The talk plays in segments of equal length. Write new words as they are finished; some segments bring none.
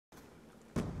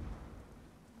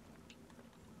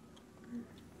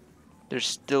There's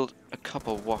still a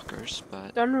couple walkers,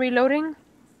 but Done reloading?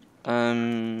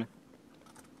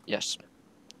 yes.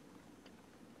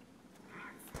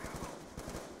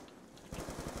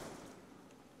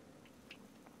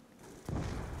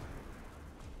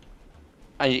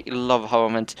 I love how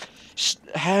I went.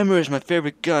 Hammer is my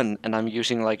favorite gun, and I'm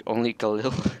using like only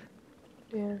Galil.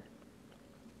 Yeah.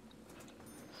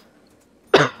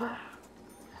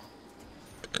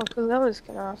 Well, that was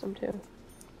kind of awesome too.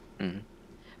 Mm.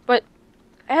 But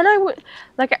and I would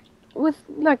like with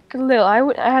like Lil,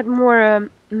 I had more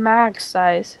mag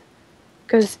size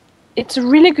because it's a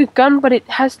really good gun, but it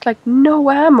has like no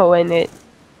ammo in it.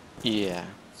 Yeah,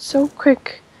 So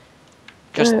quick.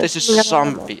 because this is Running out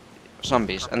of ammo.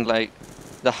 zombies, and like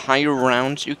the higher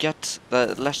rounds you get,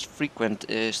 the less frequent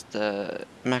is the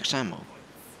max ammo.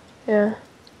 Yeah.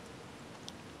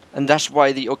 And that's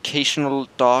why the occasional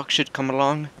dog should come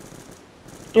along,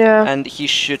 Yeah. and he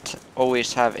should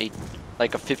always have a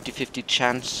like a 50-50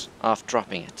 chance of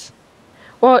dropping it.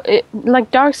 Well, like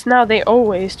dogs now, they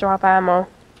always drop ammo.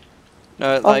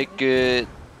 Oh,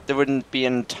 There wouldn't be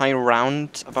an entire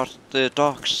round about the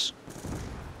dogs.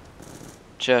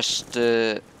 Just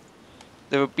there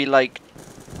would be like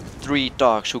 3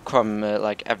 dogs who come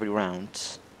like every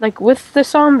round. like with the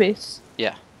zombies.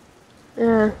 Yeah,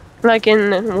 Yeah. Like in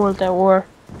World at War.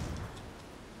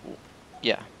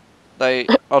 yeah. They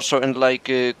also and like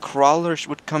crawlers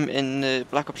would come in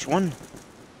Black Ops 1.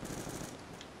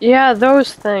 Yeah,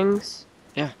 those things.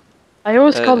 Yeah. I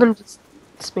always call Uh, them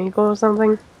Smeagol or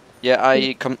something. yeah,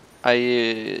 I Oh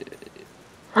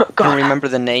can God. remember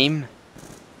the name,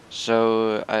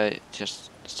 so I just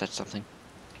said something.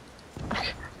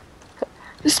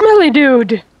 The smelly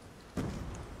dude.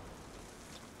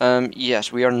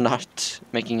 Yes, we are not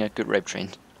making a good rape train.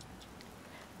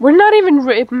 We're not even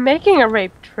making a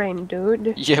rape train,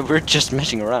 dude. Yeah, we're just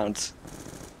messing around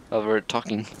while we're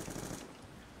talking.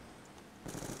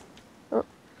 Oh.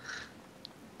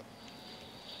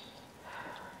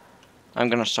 I'm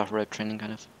gonna start rape training,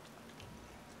 kind of.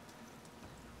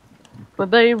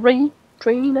 But they rape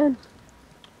training.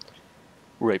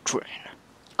 Rape train.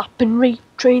 I've been rape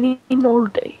training all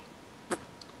day.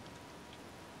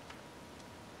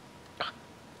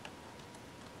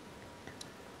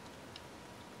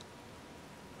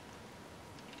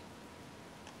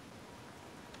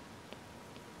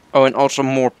 Oh, and also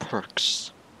more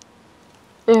perks.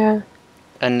 Yeah.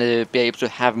 And be able to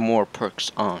have more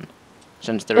perks on.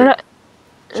 Since And there,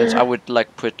 since I would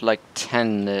like put like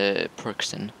 10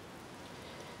 perks in.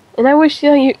 and I wish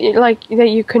that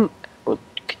you could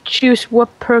choose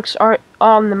what perks are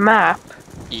on the map.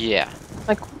 Yeah.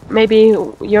 Like maybe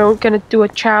you're gonna do a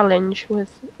challenge with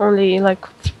only like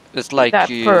It's like that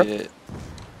perk.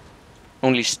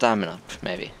 only stamina up,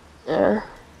 maybe. Yeah.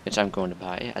 Which I'm going to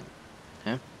buy. Yeah.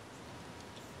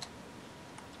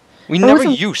 We And never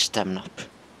with use stamina up.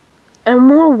 and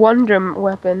more wonder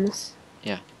weapons.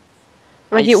 Yeah.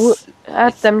 Like you would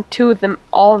add them to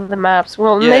all of the maps.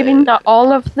 Well, Yeah. maybe not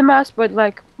all of the maps, but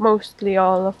like mostly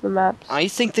all of the maps. I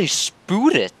think they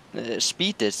speed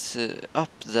it up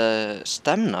the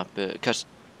stamina because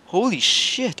holy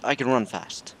shit, I can run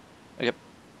fast. Okay,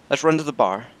 let's run to the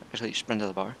bar. Actually, sprint to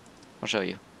the bar. I'll show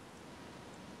you.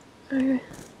 Okay.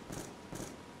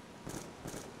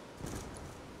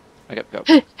 Okay, go.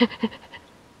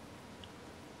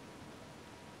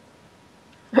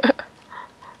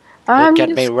 I'm Look at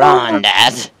me just run,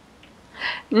 Dad.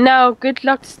 Now, good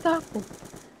luck stopping.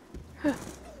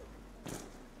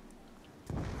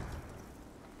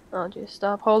 I'll just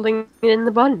stop holding it in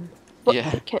the button. What?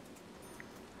 Yeah. Can't.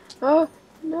 Oh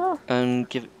no.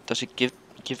 Does it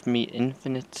give me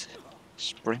infinite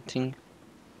sprinting?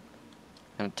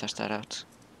 Gonna test that out.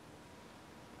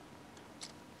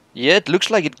 Yeah, it looks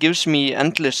like it gives me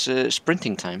endless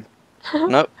sprinting time.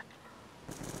 No.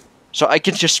 So I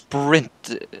can just sprint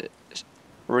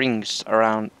rings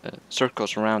around,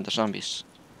 circles around the zombies.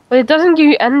 But it doesn't give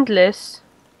you endless.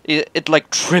 It like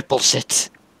triples it.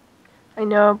 I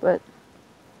know, but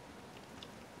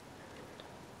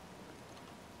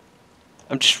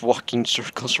I'm just walking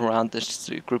circles around this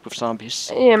group of zombies.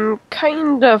 I am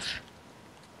kind of.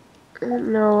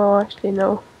 No, well, actually,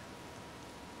 no.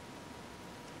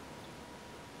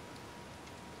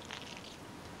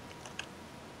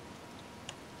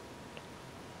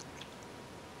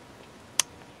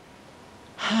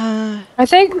 I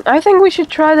think we should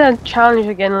try that challenge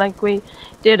again, like we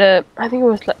did. I think it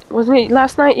was wasn't it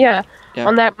last night? Yeah, Yeah.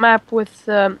 on that map with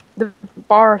the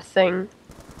bar thing.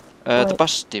 The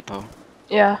bus depot.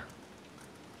 Yeah.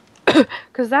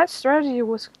 Because that strategy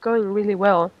was going really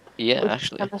well. Yeah, we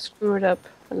actually. kind of screwed up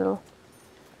a little.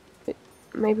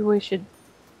 Maybe we should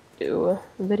do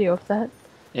a video of that.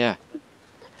 Yeah.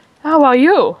 How about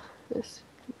you? This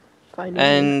fine evening.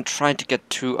 And try to get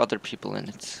 2 other people in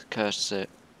it, cause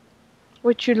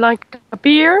Would you like a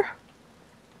beer?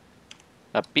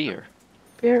 a beer.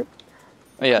 Beer.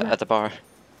 Oh yeah, Come on. at the bar.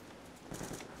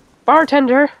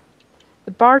 Bartender.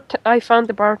 I found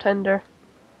the bartender.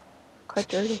 Quite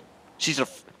dirty. She's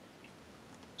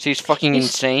fucking He's-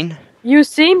 insane. You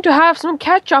seem to have some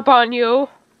ketchup on you,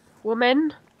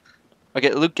 woman.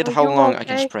 Okay, look at Are how you long I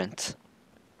can okay? sprint.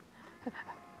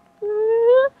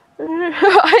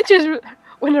 I just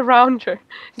went around her.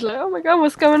 He's like, oh my god,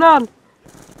 what's going on?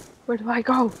 Where do I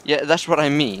go? Yeah, that's what I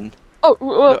mean. Oh,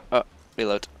 well, No,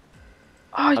 reload.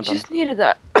 I I'm just done. needed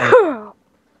that.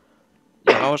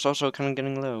 Yeah, I was also kind of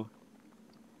getting low.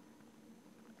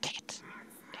 Take it.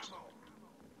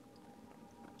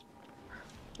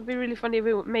 It'd be really funny if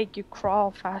it would make you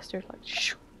crawl faster, like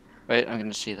shoo. Wait, I'm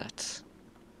gonna see that.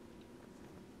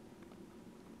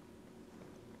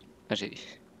 Actually,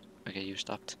 okay, you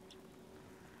stopped.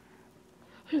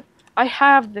 I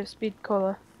have the speed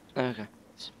cola. Okay.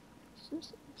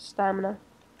 Stamina.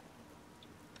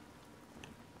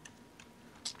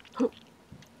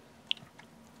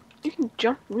 You can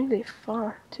jump really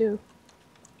far too.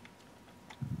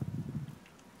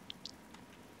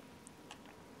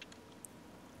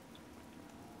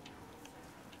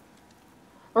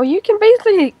 Oh, you can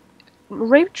basically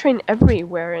rape train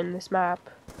everywhere in this map.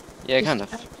 Yeah, Just kind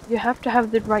of. You have to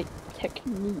have the right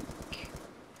technique.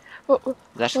 Oh,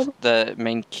 That's oh, the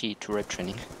main key to rape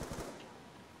training.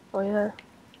 oh yeah.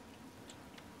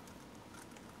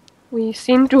 We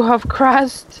seem to have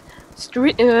crashed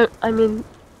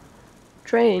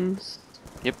trains.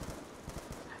 Yep.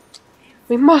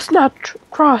 We must not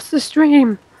cross the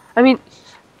stream.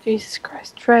 Jesus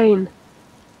Christ, train.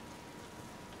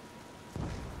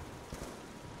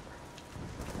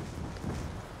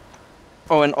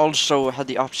 Oh, and also had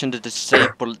the option to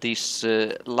disable these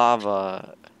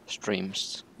lava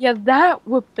streams. Yeah, that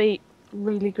would be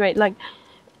really great. Like,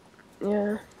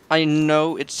 yeah. I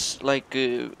know it's like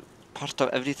part of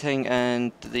everything,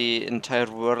 and the entire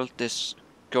world is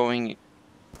going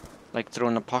like through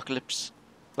an apocalypse,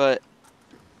 but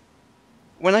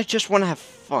when I just want to have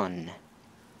fun.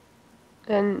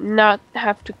 And not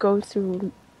have to go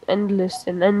through endless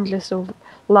and endless of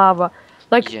lava.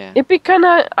 Like, Yeah. it'd be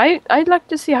kinda... I'd like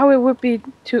to see how it would be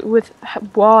with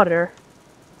water.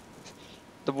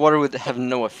 The water would have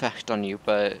no effect on you,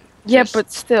 but Yeah, just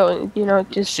but still, you know,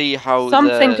 just see how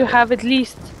something the to have at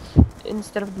least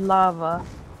instead of lava.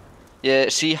 yeah,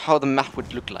 see how the map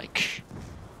would look like.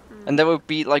 And there would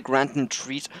be like random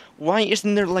trees. Why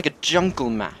isn't there like a jungle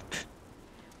map?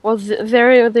 Well,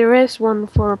 there is one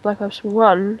for Black Ops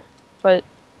 1, but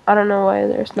I don't know why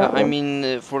there's not I one.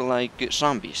 mean for like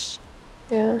zombies.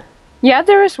 Yeah. Yeah,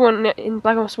 there is one in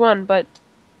Black Ops 1, but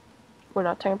we're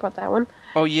not talking about that one.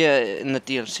 Oh yeah, in the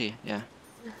DLC, yeah.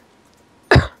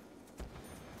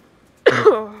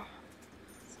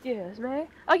 Excuse me.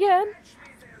 Again.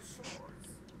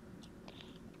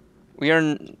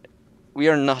 We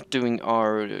are not doing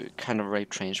our kind of rape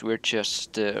trains. We're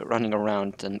just running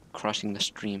around and crossing the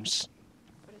streams.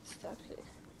 But it's actually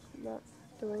not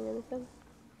doing anything.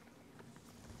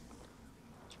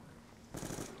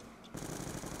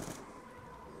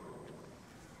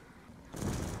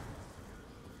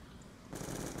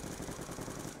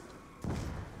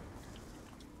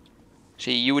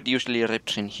 See, you would usually rape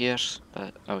train here,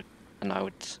 but I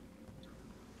would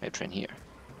rape train here.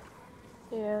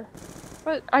 Yeah.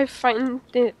 But I've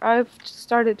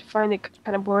started to find it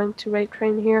kind of boring to rape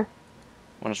train here.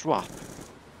 Wanna swap?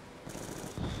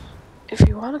 If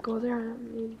you want to go there,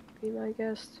 be my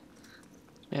guest.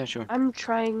 Yeah, sure. I'm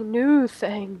trying new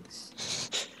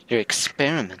things. You're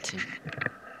experimenting.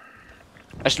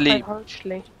 Quite Actually,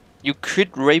 harshly. you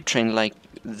could rape train like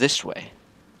this way.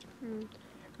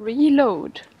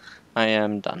 Reload. I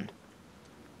am done.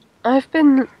 I've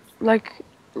been, like,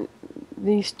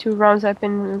 these 2 rounds I've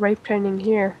been rape training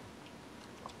here.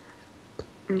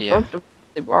 In Yeah. front of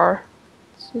the bar.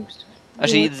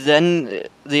 Actually, then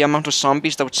the amount of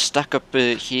zombies that would stack up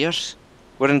here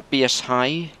wouldn't be as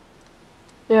high.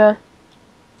 Yeah.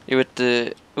 It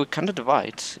would kind of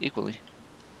divide equally.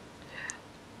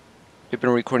 We've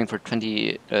been recording for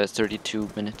 32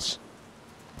 minutes.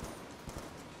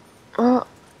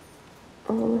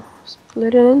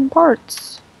 Split it in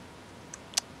parts.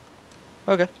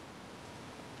 Okay.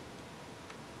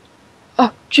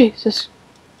 Oh, Jesus.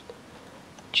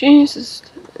 Jesus,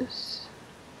 this,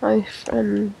 my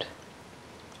friend.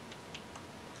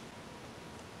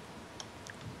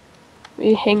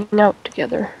 We hang out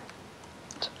together.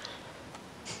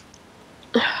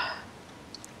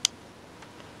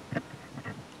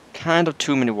 kind of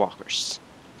too many walkers.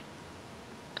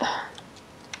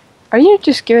 Are you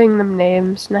just giving them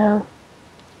names now?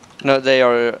 No, they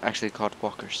are actually called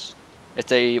walkers. If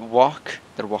they walk,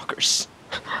 they're walkers.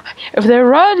 If they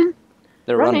run,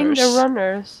 They're running, runners. they're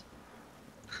runners.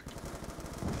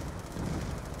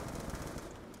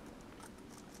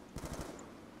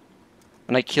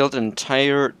 And I killed an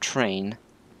entire train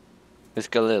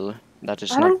with Galil that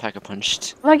is I not don't-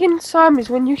 pack-a-punched. Like in zombies,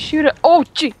 when you shoot a— oh,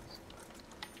 gee!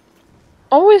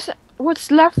 Always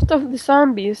what's left of the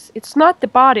zombies, it's not the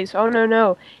bodies, oh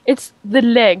no. It's the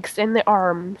legs and the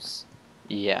arms.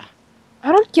 Yeah,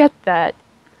 I don't get that.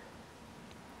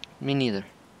 me neither.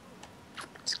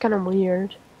 It's kind of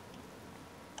weird.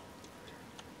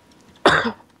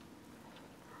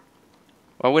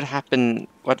 What would happen,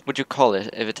 what would you call it,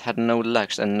 if it had no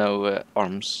legs and no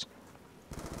arms?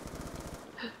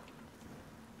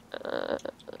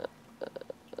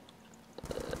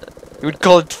 You would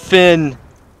call it Finn!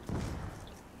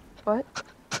 What?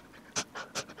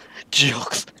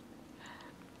 Jokes.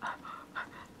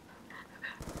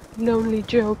 Lonely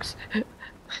jokes.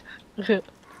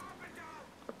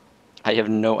 I have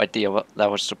no idea what that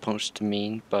was supposed to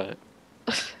mean, but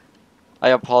I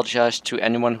apologize to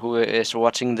anyone who is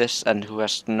watching this and who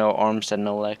has no arms and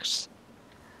no legs.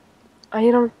 I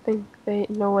don't think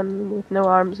no one with no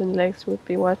arms and legs would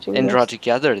be watching In Draw this.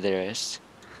 Together there is.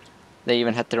 They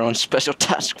even had their own special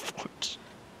task force.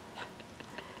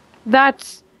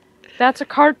 That's a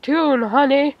cartoon,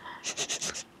 honey.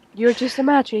 You're just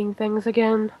imagining things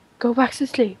again. Go back to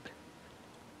sleep.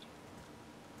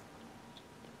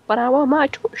 But I want my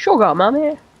sugar,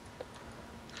 mommy.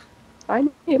 I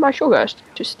need my sugars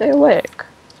to stay awake.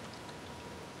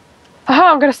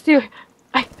 Aha, I'm gonna steal.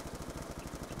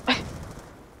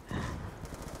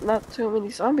 Not too many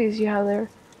zombies you have there.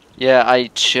 Yeah,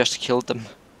 I just killed them.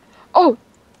 Oh!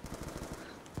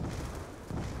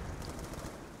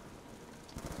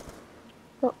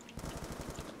 Oh.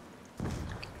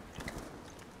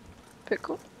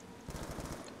 Pickle.